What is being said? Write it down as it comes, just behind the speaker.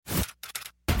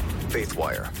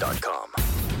Faithwire.com.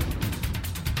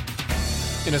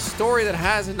 In a story that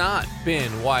has not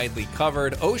been widely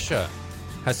covered, OSHA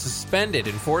has suspended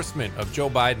enforcement of Joe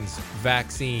Biden's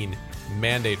vaccine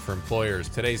mandate for employers.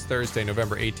 Today's Thursday,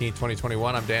 November 18,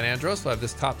 2021. I'm Dan Andros. We'll have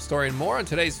this top story and more on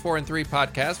today's 4 and 3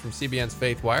 podcast from CBN's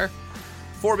Faithwire.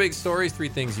 4 big stories, 3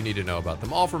 things you need to know about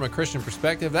them, all from a Christian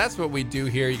perspective. That's what we do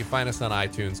here. You can find us on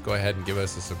iTunes. Go ahead and give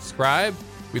us a subscribe.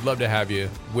 We'd love to have you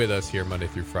with us here Monday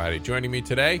through Friday. Joining me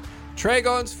today, Tré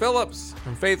Goins-Phillips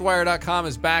from Faithwire.com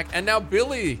is back, and now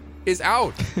Billy is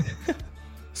out.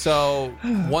 So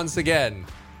once again,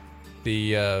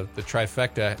 the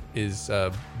trifecta is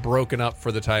broken up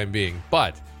for the time being.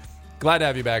 But glad to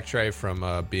have you back, Tré,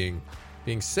 from being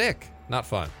sick. Not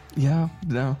fun. Yeah,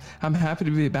 no, I'm happy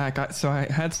to be back. So I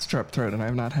had strep throat, and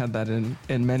I've not had that in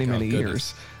many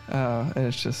years.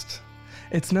 And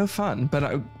it's no fun.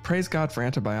 But praise God for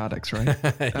antibiotics, right?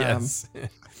 Yes.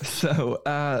 So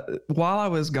while I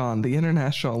was gone, the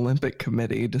International Olympic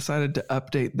Committee decided to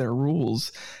update their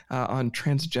rules on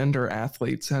transgender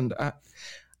athletes. And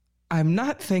I'm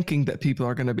not thinking that people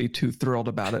are going to be too thrilled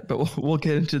about it, but we'll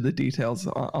get into the details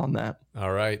on that.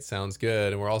 All right. Sounds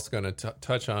good. And we're also going to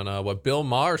touch on what Bill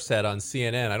Maher said on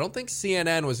CNN. I don't think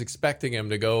CNN was expecting him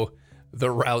to go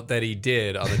the route that he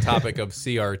did on the topic of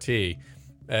CRT.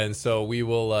 And so we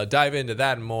will dive into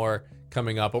that and more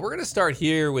coming up. But we're going to start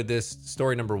here with this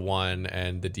story number 1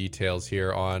 and the details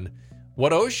here on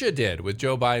what OSHA did with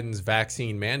Joe Biden's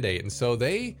vaccine mandate. And so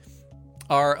they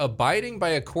are abiding by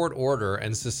a court order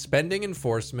and suspending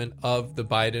enforcement of the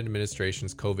Biden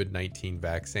administration's COVID-19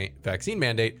 vaccine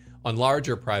mandate on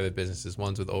larger private businesses,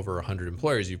 ones with over 100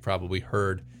 employers. You've probably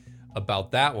heard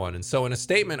about that one. And so in a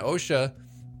statement OSHA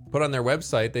put on their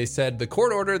website, they said the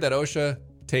court ordered that OSHA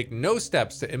take no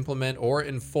steps to implement or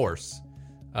enforce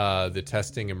the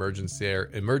testing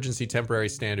emergency temporary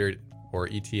standard, or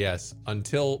ETS,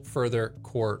 until further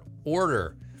court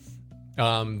order.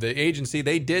 The agency,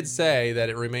 they did say that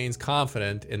it remains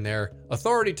confident in their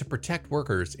authority to protect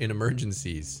workers in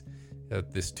emergencies,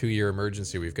 this 2-year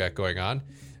emergency we've got going on.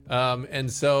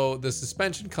 And so the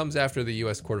suspension comes after the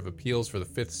U.S. Court of Appeals for the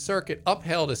Fifth Circuit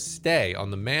upheld a stay on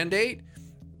the mandate.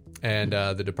 And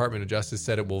the Department of Justice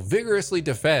said it will vigorously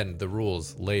defend the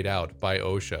rules laid out by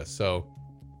OSHA. So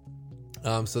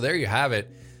there you have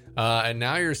it. And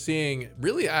now you're seeing,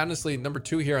 really honestly, number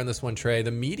 2 here on this one, Tré,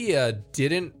 the media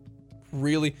didn't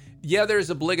really, there's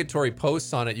obligatory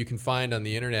posts on it you can find on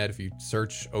the internet if you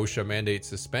search OSHA mandate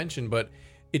suspension, but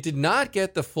it did not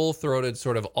get the full-throated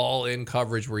sort of all-in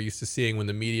coverage we're used to seeing when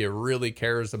the media really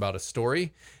cares about a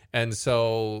story. And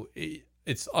so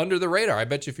it's under the radar. I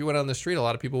bet you if you went on the street, a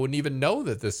lot of people wouldn't even know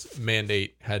that this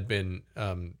mandate had been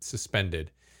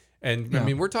suspended. And yeah. I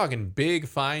mean, we're talking big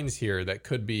fines here that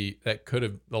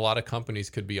a lot of companies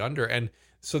could be under. And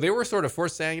so they were sort of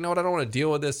forced saying, you know what, I don't want to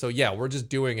deal with this. So yeah, we're just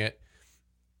doing it.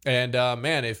 And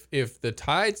man, if the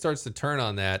tide starts to turn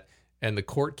on that and the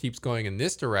court keeps going in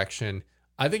this direction,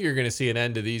 I think you're going to see an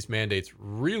end to these mandates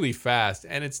really fast.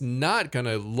 And it's not going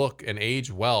to look and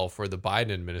age well for the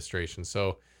Biden administration.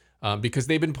 So because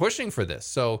they've been pushing for this.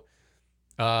 So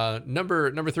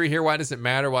number 3 here, why does it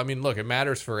matter? Well, I mean, look, it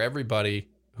matters for everybody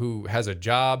who has a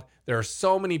job. There are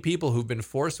so many people who've been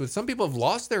forced with. Some people have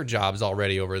lost their jobs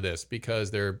already over this because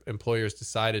their employers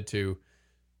decided to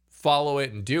follow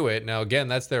it and do it. Now, again,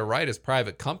 that's their right as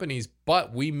private companies,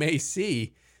 but we may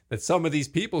see that some of these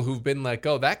people who've been let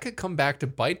go, that could come back to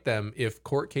bite them if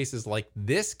court cases like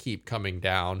this keep coming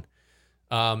down.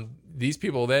 These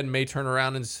people then may turn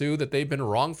around and sue that they've been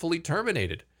wrongfully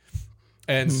terminated.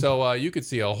 And so you could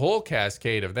see a whole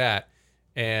cascade of that.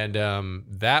 And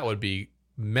that would be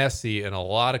messy, and a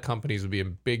lot of companies would be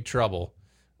in big trouble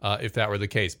if that were the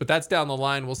case. But that's down the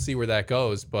line. We'll see where that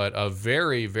goes. But a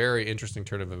very, very interesting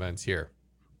turn of events here.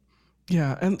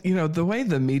 Yeah. And, the way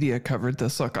the media covered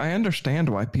this, look, I understand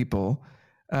why people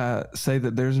say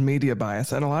that there's media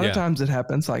bias. And a lot of times it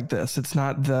happens like this. It's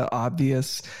not the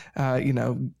obvious,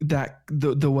 that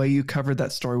the way you covered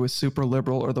that story was super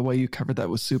liberal or the way you covered that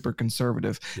was super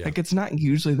conservative. Yeah. Like, it's not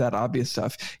usually that obvious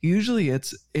stuff. Usually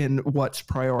it's in what's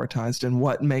prioritized and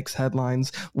what makes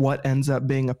headlines, what ends up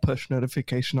being a push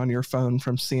notification on your phone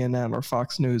from CNN or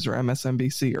Fox News or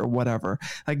MSNBC or whatever.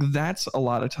 Like, that's a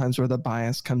lot of times where the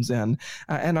bias comes in.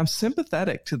 And I'm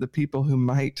sympathetic to the people who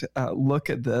might look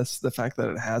at this, the fact that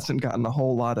it hasn't gotten a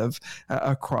whole lot of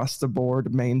across the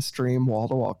board mainstream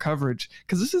wall-to-wall coverage,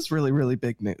 because this is really, really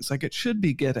big news. Like, it should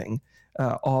be getting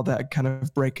all that kind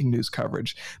of breaking news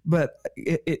coverage. But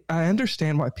I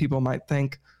understand why people might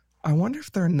think, I wonder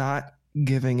if they're not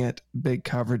giving it big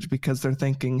coverage because they're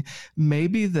thinking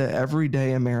maybe the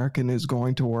everyday American who's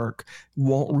going to work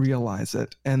won't realize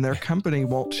it, and their company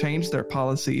won't change their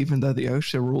policy even though the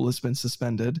OSHA rule has been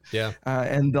suspended. Yeah.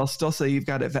 And they'll still say you've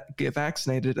got to get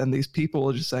vaccinated, and these people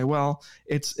will just say, well,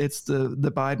 it's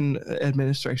the Biden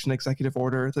administration executive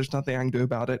order. There's nothing I can do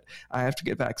about it. I have to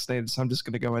get vaccinated, so I'm just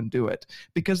going to go and do it,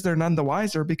 because they're none the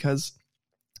wiser, because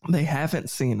they haven't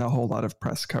seen a whole lot of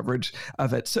press coverage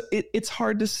of it. So it's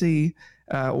hard to see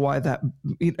why that,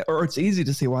 or it's easy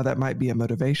to see why that might be a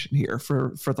motivation here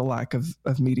for the lack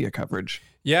of media coverage.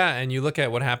 Yeah, and you look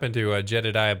at what happened to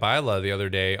Jedediah Bila the other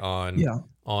day on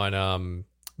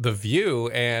The View,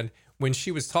 and when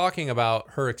she was talking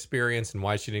about her experience and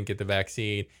why she didn't get the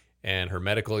vaccine and her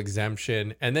medical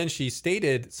exemption, and then she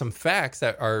stated some facts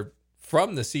that are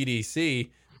from the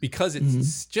CDC, because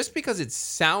it's just because it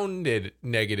sounded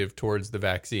negative towards the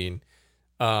vaccine.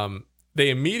 They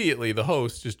immediately, the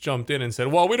host just jumped in and said,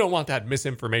 well, we don't want that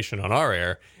misinformation on our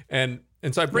air. And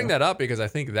so I bring that up because I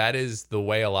think that is the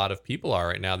way a lot of people are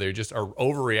right now. They just are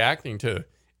overreacting to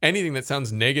anything that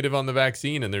sounds negative on the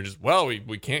vaccine. And they're just, well,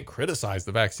 we can't criticize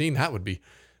the vaccine. That would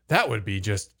be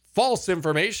just false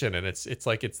information. And it's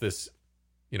like, it's this,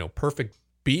 perfect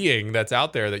being that's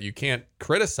out there that you can't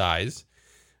criticize.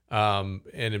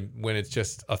 And when it's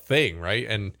just a thing, right?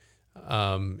 And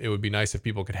it would be nice if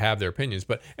people could have their opinions.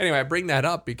 But anyway, I bring that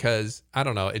up because, I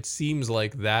don't know, it seems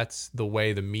like that's the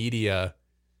way the media,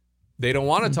 they don't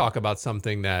want to talk about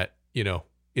something that,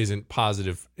 isn't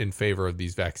positive in favor of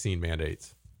these vaccine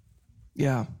mandates.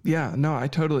 Yeah. No, I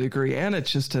totally agree. And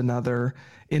it's just another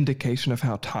indication of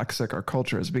how toxic our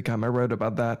culture has become. I wrote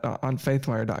about that on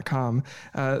faithwire.com.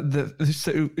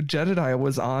 So Jedediah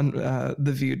was on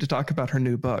The View to talk about her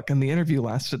new book, and the interview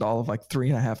lasted all of like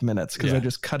 3.5 minutes because I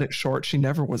just cut it short. She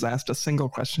never was asked a single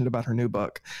question about her new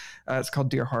book. It's called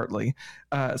Dear Hartley.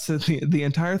 So the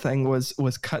entire thing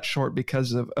was cut short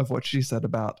because of what she said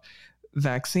about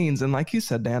vaccines. And like you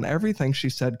said, Dan, everything she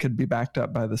said could be backed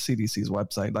up by the CDC's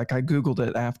website. Like, I Googled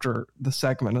it after the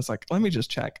segment. It's like, let me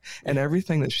just check. And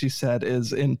everything that she said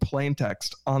is in plain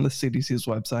text on the CDC's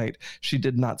website. She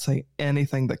did not say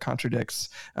anything that contradicts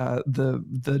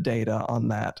the data on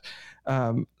that.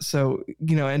 So,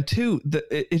 and two,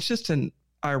 it's just an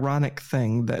ironic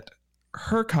thing that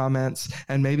her comments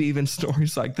and maybe even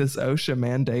stories like this OSHA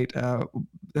mandate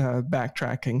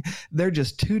backtracking, they're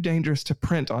just too dangerous to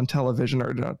print on television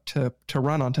or to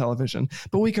run on television.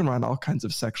 But we can run all kinds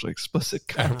of sexually explicit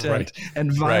content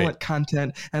and violent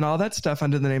content and all that stuff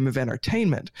under the name of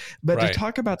entertainment. But to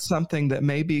talk about something that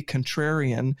may be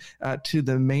contrarian to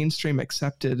the mainstream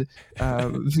accepted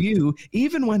view,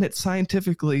 even when it's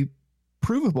scientifically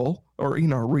provable or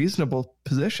a reasonable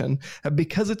position,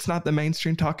 because it's not the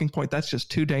mainstream talking point, that's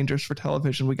just too dangerous for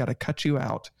television. We got to cut you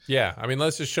out. Yeah, I mean,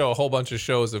 let's just show a whole bunch of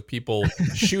shows of people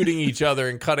shooting each other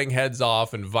and cutting heads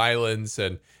off and violence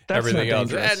and everything else.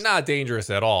 That's not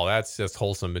dangerous at all. That's just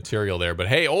wholesome material there. But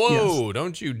hey,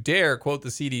 don't you dare quote the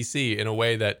CDC in a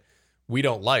way that we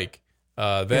don't like.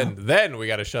 Then we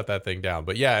got to shut that thing down.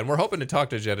 But and we're hoping to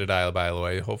talk to Jedediah, by the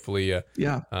way. Hopefully,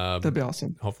 that'd be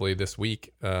awesome. Hopefully this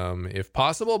week, if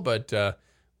possible. But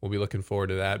we'll be looking forward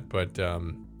to that. But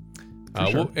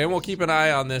we'll keep an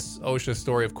eye on this OSHA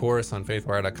story, of course, on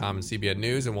Faithwire.com and CBN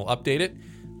News, and we'll update it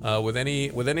with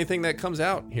anything that comes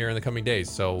out here in the coming days.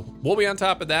 So we'll be on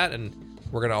top of that, and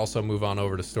we're going to also move on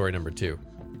over to story number 2.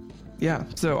 Yeah.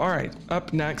 So, all right.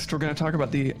 Up next, we're going to talk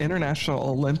about the International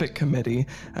Olympic Committee.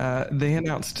 They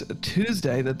announced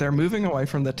Tuesday that they're moving away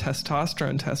from the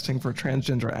testosterone testing for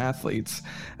transgender athletes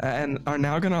and are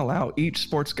now going to allow each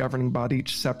sports governing body,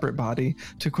 each separate body,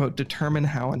 to, quote, determine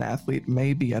how an athlete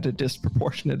may be at a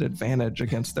disproportionate advantage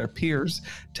against their peers,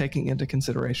 taking into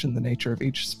consideration the nature of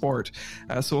each sport.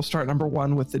 So we'll start number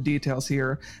 1 with the details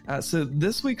here. So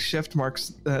this week's shift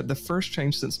marks the first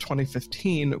change since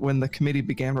 2015, when the committee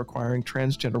began requiring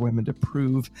transgender women to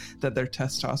prove that their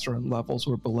testosterone levels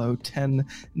were below 10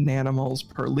 nanomoles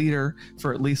per liter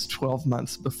for at least 12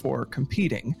 months before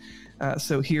competing.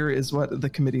 So here is what the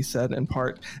committee said in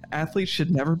part: athletes should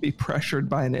never be pressured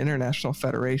by an international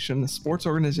federation, a sports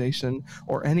organization,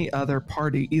 or any other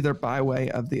party, either by way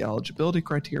of the eligibility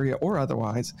criteria or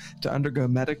otherwise, to undergo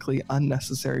medically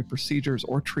unnecessary procedures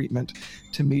or treatment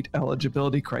to meet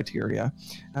eligibility criteria.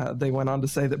 They went on to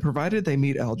say that provided they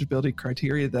meet eligibility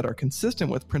criteria that are consistent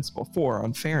with Principle 4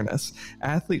 on fairness,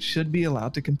 athletes should be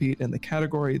allowed to compete in the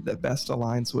category that best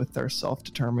aligns with their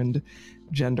self-determined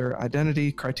gender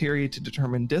identity. Criteria to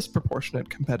determine disproportionate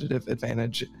competitive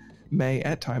advantage may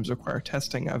at times require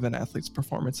testing of an athlete's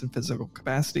performance and physical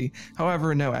capacity.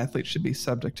 However, no athlete should be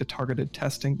subject to targeted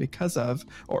testing because of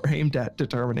or aimed at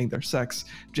determining their sex,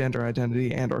 gender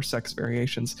identity, and or sex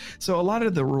variations. So a lot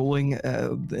of the ruling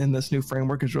in this new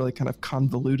framework is really kind of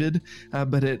convoluted,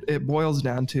 but it boils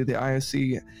down to the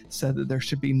IOC said that there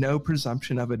should be no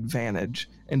presumption of advantage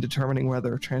in determining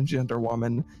whether a transgender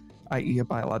woman, i.e. a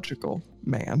biological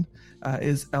man,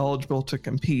 is eligible to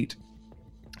compete.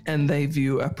 And they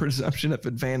view a presumption of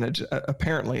advantage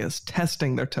apparently as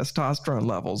testing their testosterone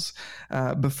levels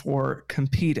before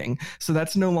competing. So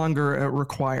that's no longer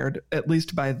required, at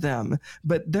least by them.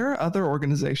 But there are other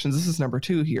organizations, this is number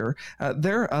 2 here,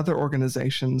 there are other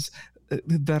organizations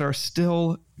that are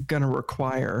still going to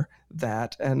require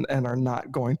that and are not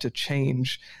going to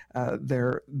change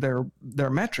their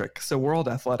metric. So World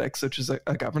Athletics, which is a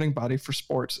governing body for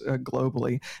sports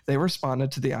globally, they responded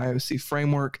to the IOC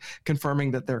framework,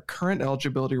 confirming that their current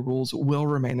eligibility rules will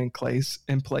remain in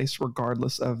place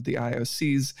regardless of the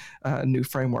IOC's new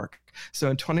framework. So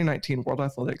in 2019, World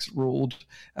Athletics ruled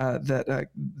that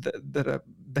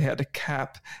they had to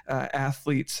cap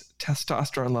athletes'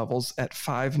 testosterone levels at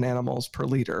 5 nanomoles per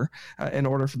liter in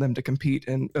order for them to compete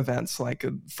in events like,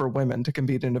 for women to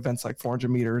compete in events like 400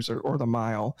 meters or the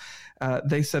mile.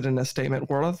 They said in a statement,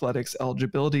 World Athletics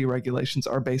eligibility regulations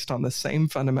are based on the same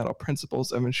fundamental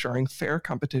principles of ensuring fair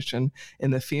competition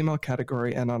in the female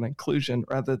category and on inclusion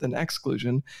rather than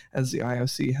exclusion, as the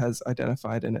IOC has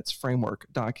identified in its framework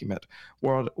document.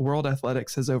 World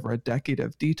Athletics has over a decade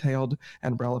of detailed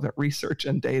and relevant research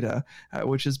and data,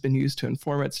 which has been used to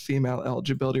inform its female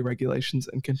eligibility regulations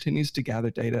and continues to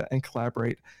gather data and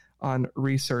collaborate on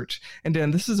research. And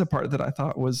Dan, this is a part that I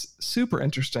thought was super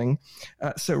interesting.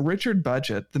 So Richard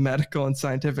Budgett, the medical and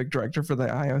scientific director for the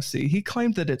IOC, he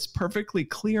claimed that it's perfectly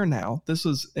clear now, this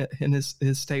was in his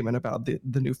statement about the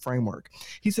new framework.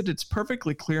 He said it's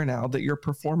perfectly clear now that your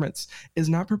performance is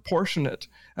not proportional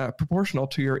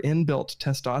to your inbuilt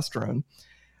testosterone.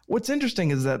 What's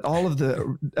interesting is that all of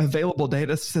the available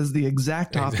data says the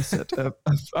exact opposite.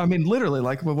 I mean, literally,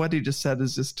 like what he just said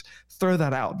is just throw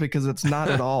that out because it's not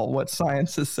at all what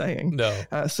science is saying. No.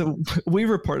 So we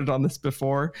reported on this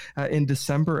before. In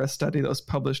December, a study that was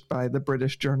published by the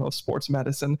British Journal of Sports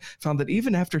Medicine found that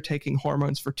even after taking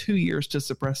hormones for 2 years to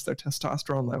suppress their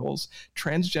testosterone levels,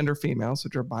 transgender females,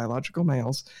 which are biological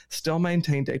males, still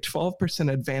maintained a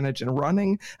 12% advantage in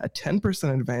running, a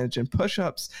 10% advantage in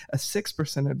push-ups, a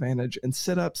 6% advantage in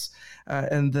sit-ups,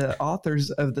 and the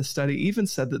authors of the study even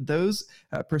said that those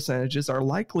percentages are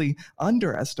likely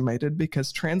underestimated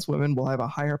because trans women will have a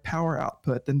higher power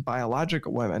output than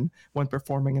biological women when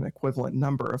performing an equivalent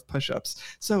number of push-ups.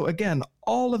 So again,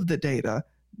 all of the data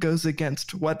goes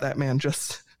against what that man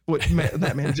just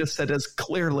said is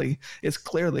clearly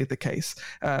the case.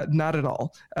 Not at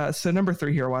all. So number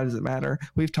 3 here, why does it matter?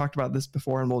 We've talked about this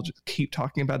before and we'll just keep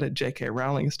talking about it. J.K.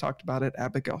 Rowling has talked about it.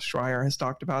 Abigail Shrier has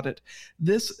talked about it.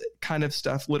 This kind of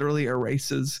stuff literally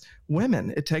erases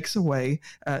women. It takes away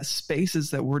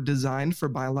spaces that were designed for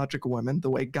biological women, the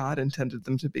way God intended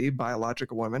them to be,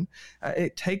 biological women.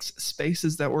 It takes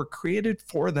spaces that were created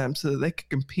for them so that they could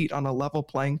compete on a level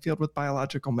playing field with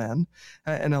biological men,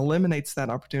 and eliminates that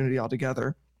opportunity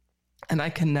altogether. And I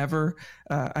can never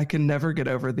get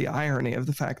over the irony of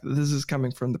the fact that this is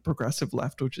coming from the progressive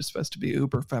left, which is supposed to be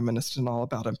uber feminist and all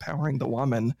about empowering the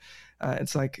woman.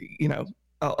 It's like, in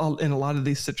a lot of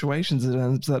these situations,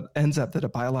 it ends up that a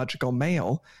biological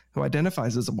male who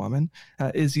identifies as a woman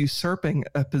is usurping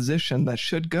a position that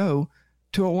should go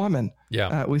to a woman.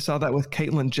 Yeah, we saw that with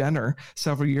Caitlyn Jenner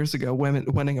several years ago,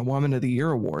 winning a Woman of the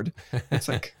Year award. It's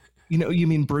like, you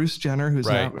mean Bruce Jenner, who's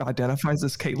now identifies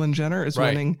as Caitlyn Jenner, is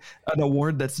winning an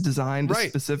award that's designed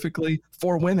specifically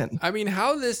for women. I mean,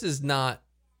 how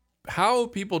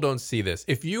people don't see this.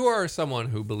 If you are someone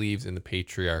who believes in the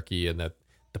patriarchy and that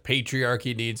the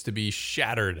patriarchy needs to be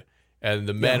shattered and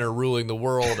the men are ruling the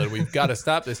world and we've got to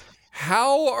stop this,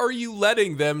 how are you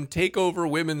letting them take over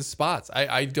women's spots?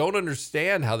 I don't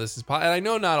understand how this is possible. And I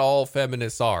know not all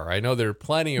feminists are. I know there are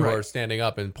plenty who are standing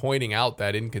up and pointing out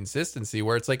that inconsistency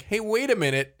where it's like, hey, wait a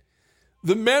minute.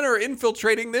 The men are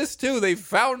infiltrating this too. They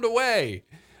found a way.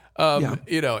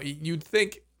 You'd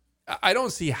think, I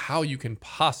don't see how you can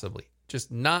possibly just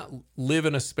not live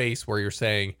in a space where you're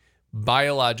saying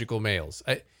biological males.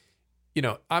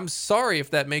 I'm sorry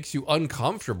if that makes you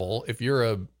uncomfortable if you're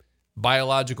a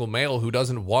biological male who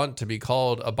doesn't want to be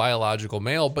called a biological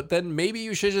male, but then maybe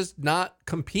you should just not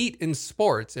compete in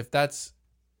sports if that's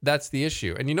the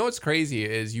issue. And what's crazy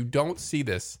is you don't see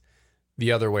this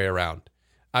the other way around.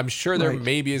 I'm sure there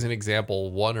maybe is an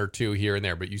example, one or two here and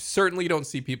there, but you certainly don't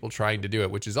see people trying to do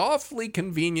it, which is awfully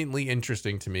conveniently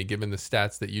interesting to me, given the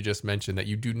stats that you just mentioned, that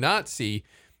you do not see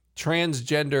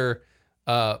transgender,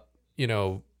 I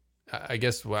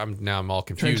guess I'm all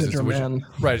confused. Transgender man.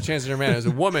 Right, a transgender man is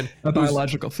a woman. A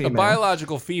biological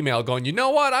female going, you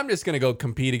know what? I'm just going to go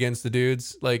compete against the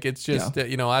dudes. Like, it's just,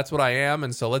 that's what I am,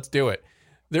 and so let's do it.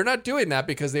 They're not doing that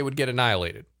because they would get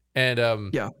annihilated.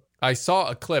 And I saw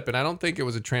a clip, and I don't think it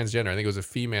was a transgender. I think it was a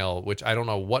female, which I don't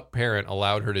know what parent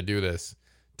allowed her to do this,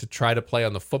 to try to play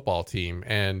on the football team.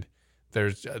 And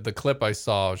there's the clip I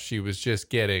saw, she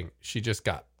just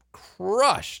got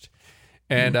crushed.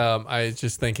 And I was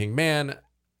just thinking, man,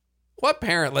 what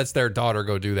parent lets their daughter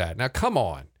go do that? Now, come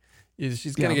on.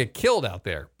 She's going to get killed out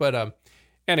there. But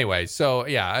anyway, so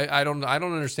yeah, I don't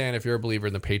understand, if you're a believer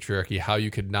in the patriarchy, how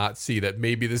you could not see that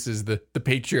maybe this is the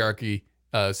patriarchy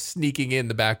sneaking in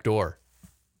the back door.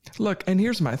 Look, and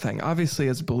here's my thing. Obviously,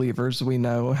 as believers, we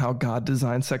know how God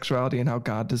designed sexuality and how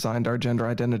God designed our gender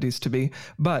identities to be.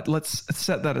 But let's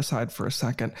set that aside for a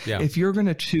second. Yeah. If you're going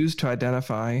to choose to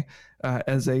identify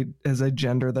as a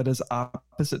gender that is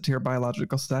opposite to your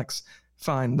biological sex,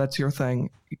 fine, that's your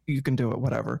thing. You can do it,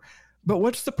 whatever. But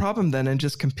what's the problem then in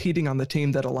just competing on the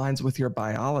team that aligns with your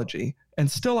biology and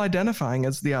still identifying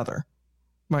as the other?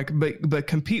 Like, but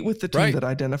compete with the team that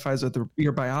identifies with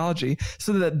your biology,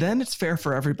 so that then it's fair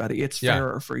for everybody. It's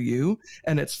fairer for you,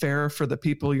 and it's fairer for the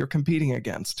people you're competing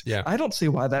against. Yeah. I don't see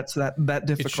why that's that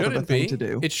difficult of a thing to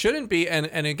do. It shouldn't be.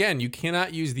 And again, you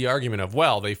cannot use the argument of,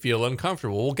 well, they feel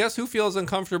uncomfortable. Well, guess who feels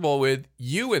uncomfortable with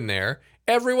you in there?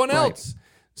 Everyone else.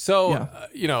 So,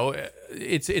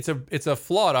 it's a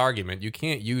flawed argument. You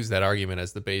can't use that argument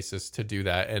as the basis to do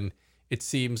that. And it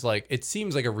seems like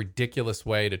a ridiculous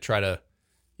way to try to,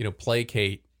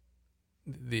 placate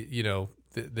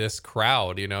this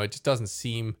crowd. It just doesn't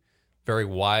seem very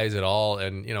wise at all.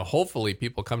 And, hopefully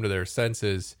people come to their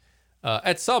senses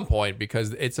at some point,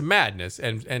 because it's a madness,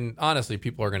 and honestly,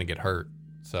 people are going to get hurt.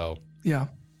 So, yeah.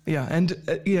 Yeah. And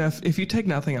if you take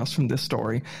nothing else from this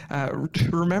story,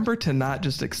 remember to not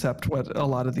just accept what a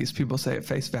lot of these people say at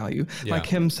face value, like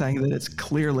him saying that it's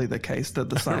clearly the case that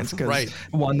the science goes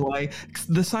one way.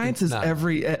 The science is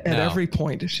every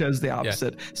point shows the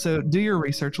opposite. Yeah. So do your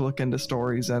research, look into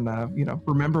stories, and,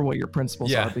 remember what your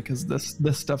principles are, because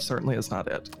this stuff certainly is not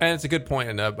it. And it's a good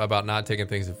point about not taking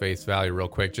things at face value real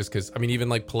quick, just because, even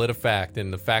like PolitiFact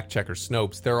and the fact checker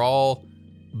Snopes, they're all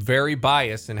very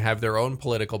biased and have their own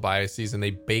political biases, and they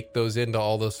bake those into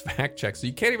all those fact checks. So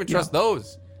you can't even trust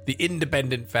those. The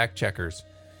independent fact checkers.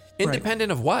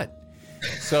 Independent of what?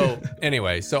 So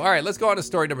anyway, all right, let's go on to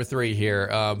story number 3 here.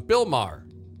 Bill Maher.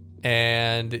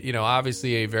 And,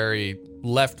 obviously a very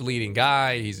left-leaning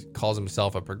guy. He calls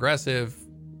himself a progressive,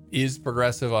 is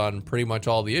progressive on pretty much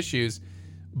all the issues.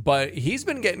 But he's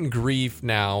been getting grief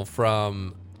now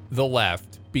from the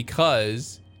left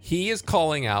because he is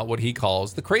calling out what he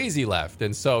calls the crazy left.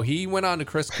 And so he went on to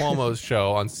Chris Cuomo's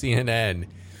show on CNN,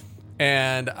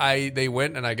 and they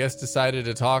went and I guess decided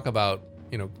to talk about,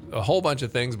 a whole bunch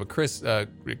of things, but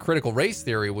critical race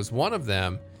theory was one of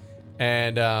them.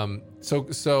 And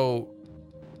so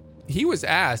he was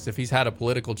asked if he's had a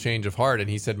political change of heart, and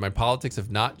he said, my politics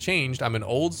have not changed. I'm an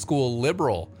old school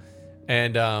liberal.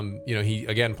 And, he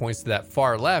again points to that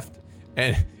far left,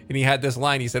 and he had this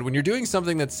line. He said, when you're doing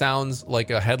something that sounds like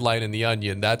a headline in The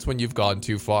Onion, that's when you've gone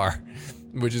too far,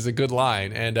 which is a good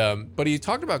line. And but he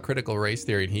talked about critical race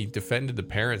theory, and he defended the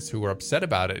parents who were upset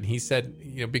about it. And he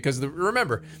said, because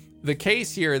remember, the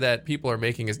case here that people are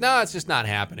making is, no, it's just not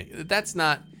happening. That's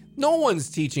not, no one's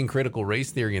teaching critical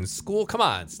race theory in school. Come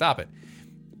on, stop it.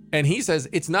 And he says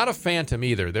it's not a phantom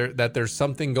either, that there's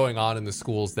something going on in the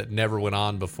schools that never went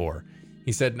on before.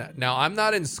 He said, now, I'm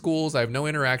not in schools. I have no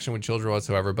interaction with children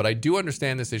whatsoever, but I do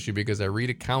understand this issue because I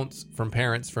read accounts from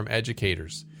parents, from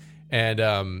educators. And,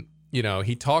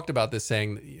 he talked about this,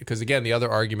 saying, because, again, the other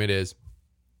argument is,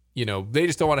 they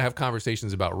just don't want to have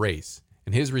conversations about race.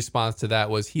 And his response to that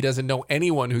was he doesn't know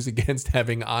anyone who's against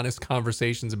having honest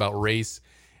conversations about race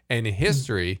and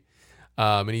history.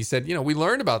 And he said, we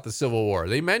learned about the Civil War.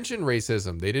 They mentioned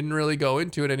racism. They didn't really go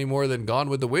into it any more than Gone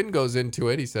with the Wind goes into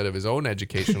it. He said of his own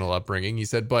educational upbringing. He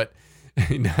said, but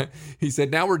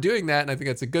now we're doing that, and I think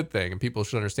that's a good thing, and people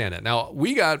should understand that. Now,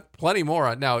 we got plenty more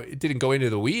on. Now, it didn't go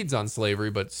into the weeds on slavery,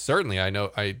 but certainly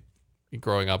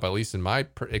growing up, at least in my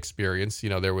experience,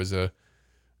 there was a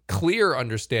clear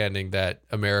understanding that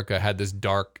America had this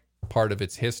dark part of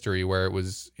its history where it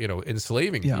was,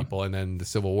 enslaving people, and then the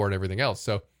Civil War and everything else.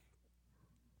 So,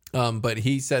 but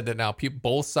he said that now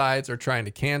both sides are trying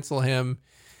to cancel him.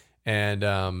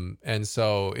 And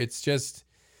so it's just,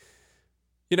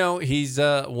 He's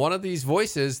one of these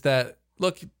voices that,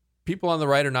 look, people on the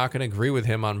right are not going to agree with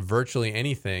him on virtually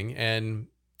anything. And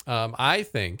I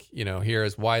think, here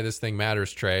is why this thing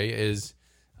matters, Trey, is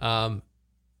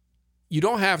you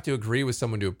don't have to agree with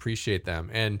someone to appreciate them.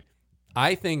 And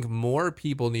I think more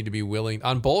people need to be willing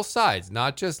on both sides,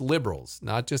 not just liberals,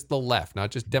 not just the left,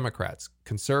 not just Democrats,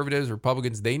 conservatives,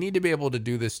 Republicans. They need to be able to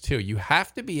do this too. You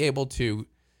have to be able to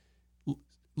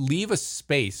leave a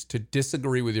space to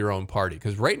disagree with your own party.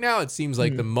 Because right now it seems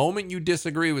like the moment you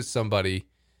disagree with somebody,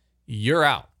 you're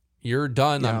out. You're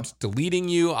done. Yeah. I'm just deleting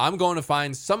you. I'm going to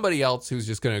find somebody else who's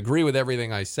just going to agree with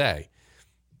everything I say.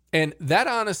 And that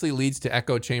honestly leads to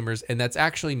echo chambers, and that's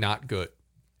actually not good.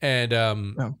 And,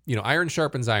 iron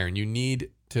sharpens iron. You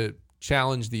need to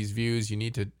challenge these views. You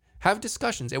need to have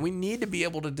discussions, and we need to be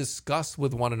able to discuss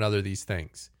with one another these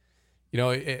things.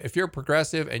 If you're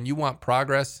progressive and you want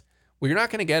progress, well, you're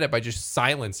not going to get it by just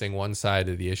silencing one side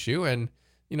of the issue. And,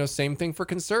 same thing for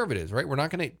conservatives, right?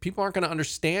 People aren't going to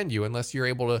understand you unless you're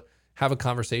able to have a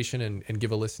conversation and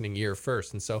give a listening ear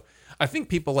first. And so I think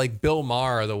people like Bill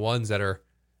Maher are the ones that are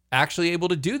actually able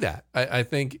to do that. I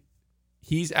think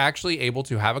he's actually able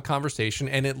to have a conversation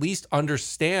and at least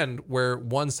understand where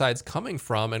one side's coming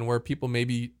from and where people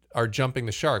maybe are jumping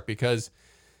the shark. Because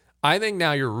I think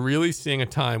now you're really seeing a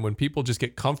time when people just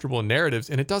get comfortable in narratives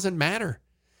and it doesn't matter.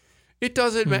 It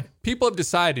doesn't matter. People have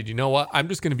decided, you know what? I'm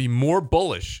just going to be more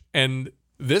bullish and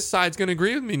this side's going to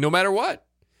agree with me no matter what.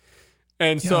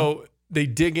 And so they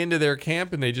dig into their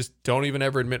camp and they just don't even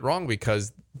ever admit wrong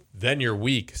because then you're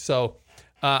weak. So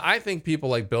I think people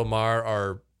like Bill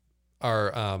Maher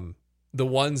are the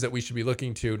ones that we should be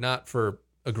looking to, not for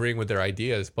agreeing with their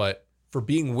ideas, but for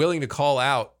being willing to call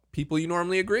out people you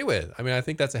normally agree with. I mean, I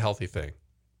think that's a healthy thing.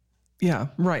 Yeah,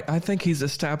 right. I think he's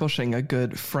establishing a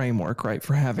good framework, right,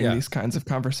 for having these kinds of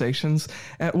conversations,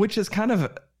 which is kind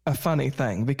of a funny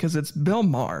thing because it's Bill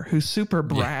Maher who's super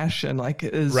brash and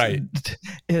is right.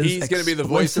 He's going to be the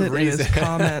voice of reason. In his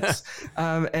comments,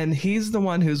 and he's the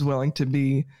one who's willing to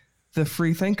be the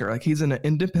free thinker. Like he's an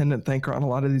independent thinker on a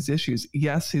lot of these issues.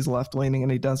 Yes, he's left leaning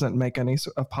and he doesn't make any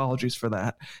apologies for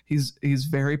that. He's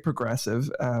very progressive,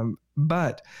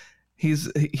 but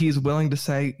he's willing to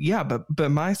say,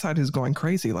 but my side is going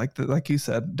crazy. Like you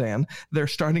said, Dan, they're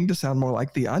starting to sound more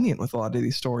like The Onion with a lot of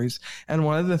these stories. And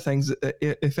one of the things,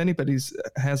 if anybody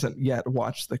hasn't yet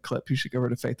watched the clip, you should go over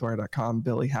to faithwire.com.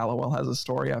 Billy Hallowell has a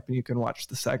story up and you can watch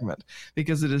the segment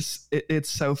because it's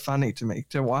so funny to me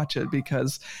to watch it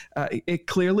because it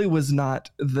clearly was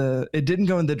it didn't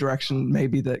go in the direction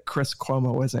maybe that Chris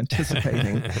Cuomo was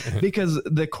anticipating because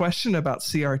the question about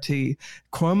CRT,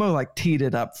 Cuomo teed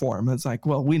it up for him. It's like,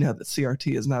 well, we know that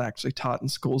CRT is not actually taught in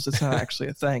schools. It's not actually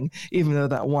a thing, even though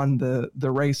that won the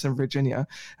race in Virginia.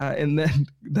 And then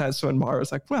that's when Maher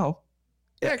was like, well,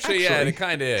 Actually, it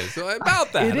kind of is. So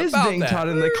about that. It is being taught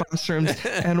in the classrooms.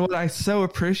 And what I so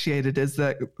appreciated is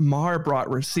that Maher brought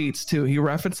receipts too. He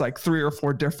referenced 3 or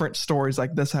 4 different stories,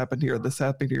 like this happened here, this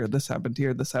happened here, this happened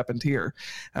here, this happened here.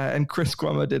 And Chris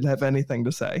Cuomo didn't have anything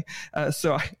to say.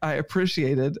 So I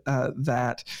appreciated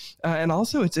that. And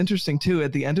also it's interesting too,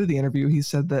 at the end of the interview, he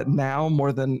said that now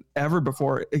more than ever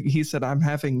before, he said, I'm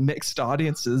having mixed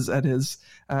audiences at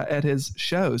his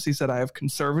shows. He said, I have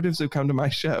conservatives who come to my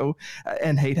show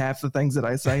and hate half the things that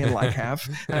I say and like half,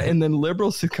 and then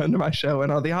liberals who come to my show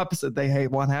and are the opposite. They hate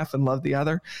one half and love the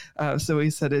other. So he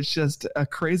said it's just a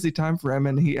crazy time for him.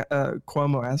 And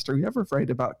Cuomo asked, are you ever afraid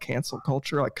about cancel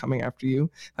culture, coming after you?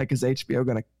 Is HBO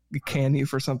going to can you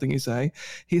for something you say?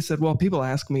 He said, well, people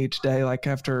ask me each day,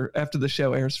 after the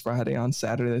show airs Friday on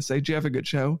Saturday, they say, do you have a good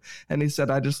show? And he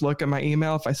said, I just look at my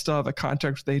email. If I still have a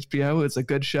contract with HBO, it's a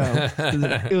good show.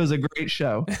 It was a great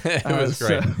show. It was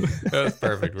great. It was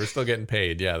perfect. We're still getting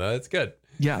paid. Yeah, that's good.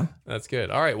 Yeah, that's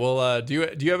good. All right. Well, do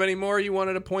you have any more you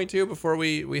wanted to point to before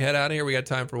we head out of here? We got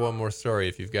time for one more story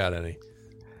if you've got any.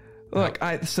 Look,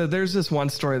 so there's this one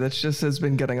story that just has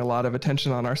been getting a lot of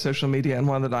attention on our social media and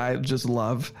one that I just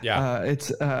love. Yeah.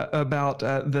 It's about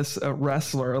this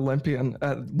wrestler, Olympian.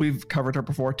 We've covered her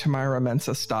before, Tamyra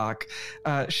Mensah-Stock.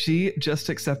 She just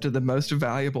accepted the Most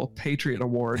Valuable Patriot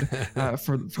Award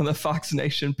from the Fox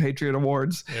Nation Patriot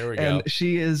Awards. There we go. And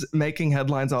she is making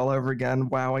headlines all over again,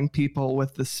 wowing people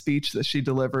with the speech that she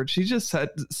delivered. She just said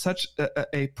such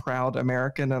a proud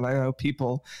American, and I know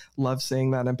people love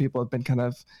seeing that, and people have been kind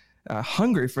of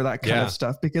hungry for that kind of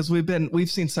stuff, because we've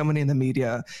seen so many in the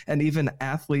media and even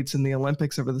athletes in the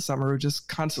Olympics over the summer who are just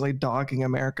constantly dogging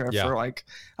America for like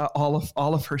all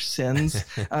of her sins.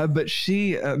 But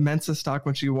she, Mensa Stock,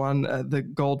 when she won the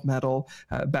gold medal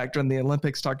back during the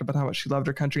Olympics, talked about how much she loved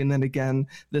her country. And then again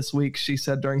this week, she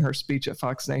said during her speech at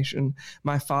Fox Nation,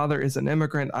 "My father is an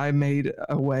immigrant. I made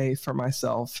a way for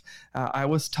myself. I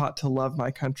was taught to love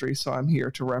my country, so I'm here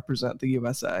to represent the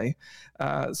USA."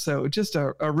 So just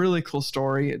a really cool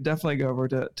story. Definitely go over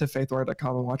to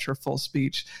faithwire.com and watch her full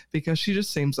speech, because she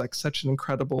just seems like such an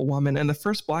incredible woman, and the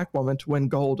first Black woman to win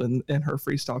gold in her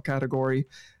freestyle category,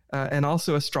 and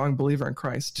also a strong believer in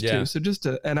Christ too. So just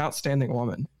an outstanding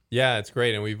woman. Yeah, it's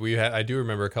great. And we had, I do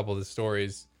remember a couple of the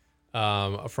stories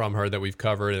from her that we've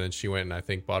covered, and then she went and I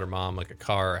think bought her mom like a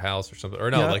car or a house or something,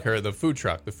 or no, like the food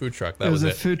truck. That was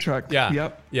it. Food truck.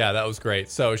 Yeah, that was great.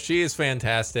 So she is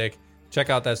fantastic. Check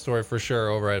out that story for sure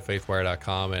over at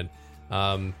faithwire.com.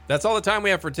 And that's all the time we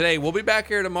have for today. We'll be back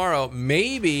here tomorrow.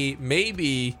 Maybe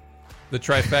the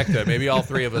trifecta. Maybe all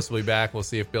three of us will be back. We'll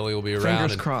see if Billy will be around.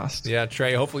 Fingers crossed. Yeah,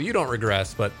 Trey, hopefully you don't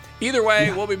regress. But either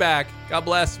way, we'll be back. God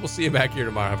bless. We'll see you back here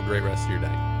tomorrow. Have a great rest of your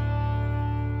day.